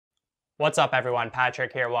What's up everyone,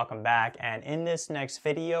 Patrick here, welcome back, and in this next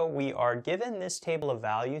video we are given this table of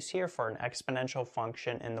values here for an exponential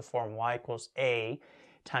function in the form y equals a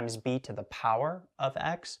times b to the power of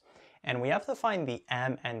x, and we have to find the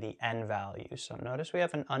m and the n values. So notice we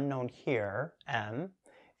have an unknown here, m,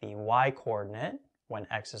 the y coordinate when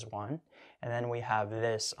x is 1, and then we have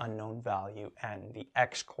this unknown value n, the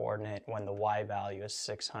x coordinate when the y value is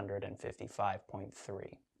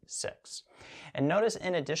 655.36. And notice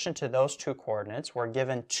in addition to those two coordinates, we're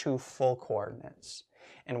given two full coordinates.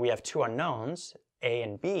 And we have two unknowns, a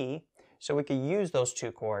and b, so we could use those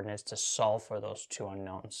two coordinates to solve for those two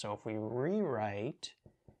unknowns. So if we rewrite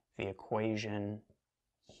the equation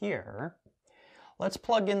here, let's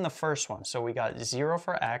plug in the first one. So we got 0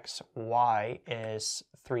 for x, y is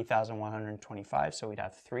 3,125, so we'd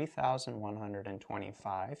have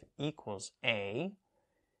 3,125 equals a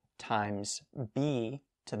times b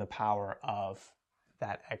to the power of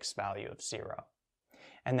that x value of 0.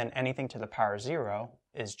 And then anything to the power 0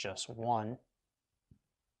 is just 1.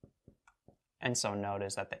 And so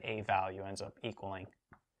notice that the a value ends up equaling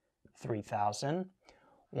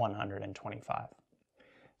 3,125.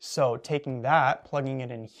 So taking that, plugging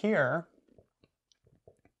it in here,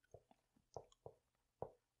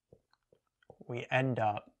 we end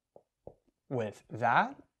up with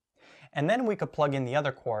that. And then we could plug in the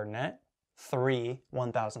other coordinate,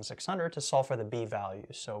 1,600, to solve for the b value.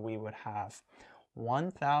 So we would have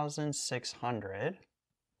 1,600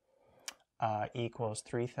 equals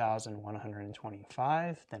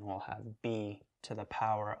 3,125. Then we'll have b to the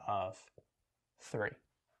power of 3,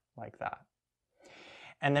 like that.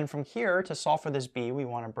 And then from here, to solve for this b, we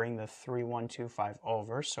want to bring the 3,125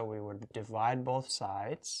 over. So we would divide both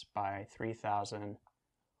sides by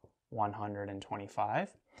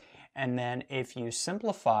 3,125. And then if you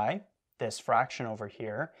simplify this fraction over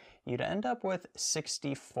here, you'd end up with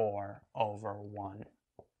 64 over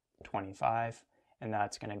 125, and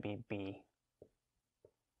that's going to be b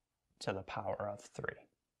to the power of 3,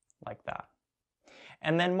 like that.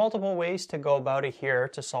 And then multiple ways to go about it here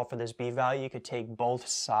to solve for this b value. You could take both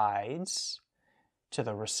sides to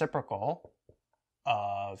the reciprocal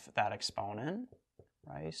of that exponent,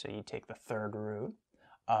 right? So you take the third root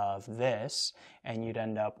of this, and you'd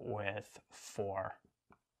end up with 4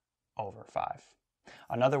 over 5.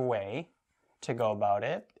 Another way to go about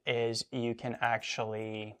it is you can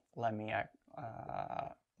actually, let me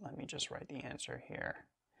just write the answer here,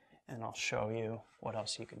 and I'll show you what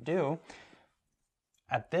else you can do.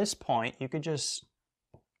 At this point, you could just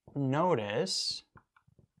notice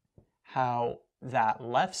how that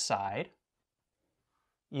left side,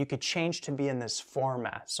 you could change to be in this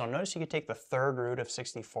format. So notice you could take the third root of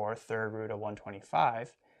 64, third root of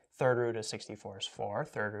 125, third root of 64 is 4,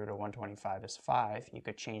 third root of 125 is 5. You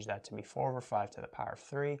could change that to be 4 over 5 to the power of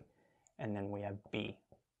 3, and then we have b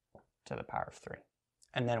to the power of 3.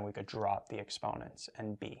 And then we could drop the exponents,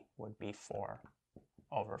 and b would be 4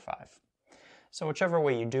 over 5. So whichever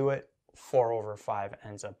way you do it, 4 over 5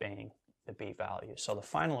 ends up being the b value. So the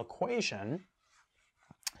final equation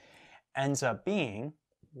ends up being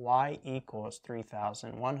y equals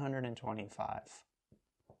 3,125,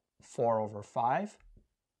 4 over 5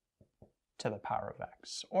 to the power of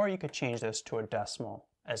x. Or you could change this to a decimal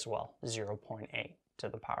as well, 0.8 to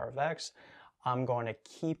the power of x. I'm going to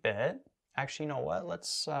keep it, actually, you know what,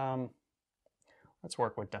 let's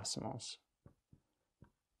work with decimals.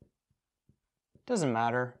 Doesn't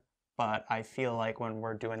matter, but I feel like when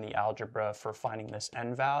we're doing the algebra for finding this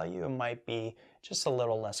n value, it might be just a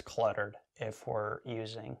little less cluttered if we're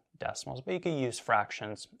using decimals. But you could use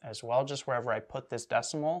fractions as well. Just wherever I put this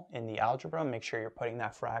decimal in the algebra, make sure you're putting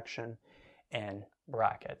that fraction in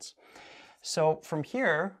brackets. So from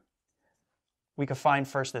here, we could find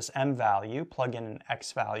first this m value, plug in an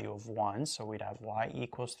x value of 1. So we'd have y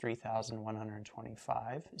equals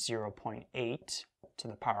 3,125, 0.8 to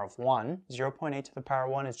the power of 1. 0.8 to the power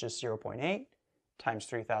of 1 is just 0.8 times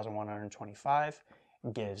 3,125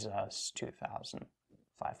 gives us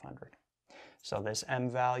 2,500. So this m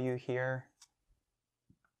value here,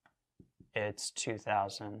 it's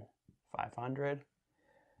 2,500.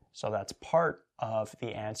 So that's part of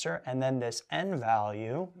the answer. And then this n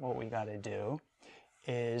value, what we got to do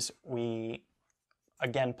is we,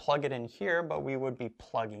 again, plug it in here, but we would be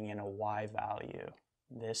plugging in a y value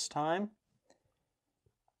this time.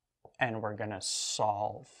 And we're going to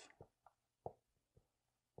solve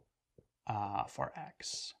for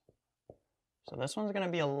x. So this one's going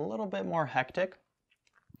to be a little bit more hectic.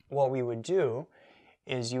 What we would do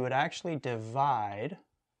is you would actually divide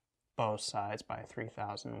both sides by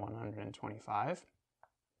 3,125.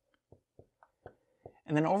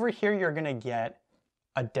 And then over here, you're going to get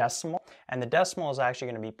a decimal, and the decimal is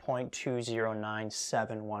actually going to be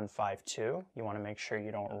 0.2097152. You want to make sure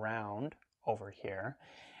you don't round over here.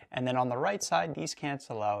 And then on the right side, these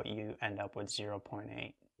cancel out. You end up with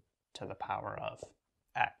 0.8 to the power of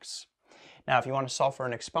x. Now, if you want to solve for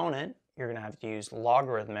an exponent, you're going to have to use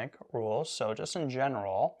logarithmic rules. So just in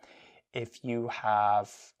general, if you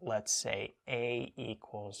have, let's say, a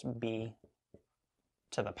equals b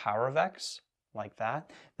to the power of x, like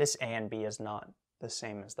that, this a and b is not the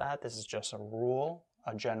same as that. This is just a rule,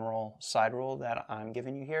 a general side rule that I'm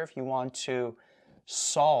giving you here. If you want to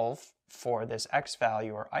solve for this x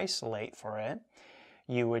value or isolate for it,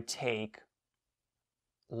 you would take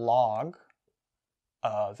log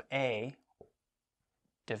of a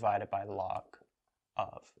divided by log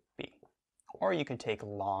of b. Or you can take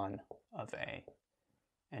ln of a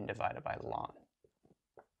and divide it by ln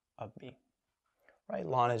of b. Right?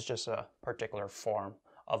 Ln is just a particular form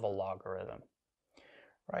of a logarithm.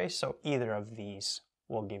 Right? So either of these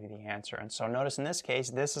will give you the answer. And so notice in this case,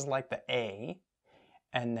 this is like the a,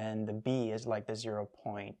 and then the b is like the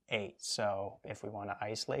 0.8. So if we want to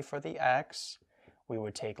isolate for the x, we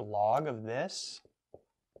would take log of this,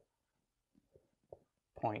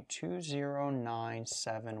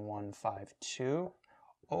 0.2097152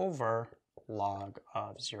 over log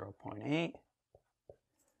of 0.8.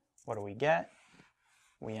 What do we get?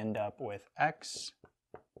 We end up with x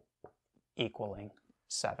equaling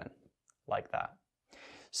 7, like that.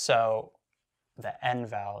 So the n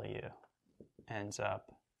value ends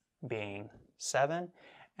up being 7,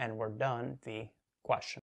 and we're done the question.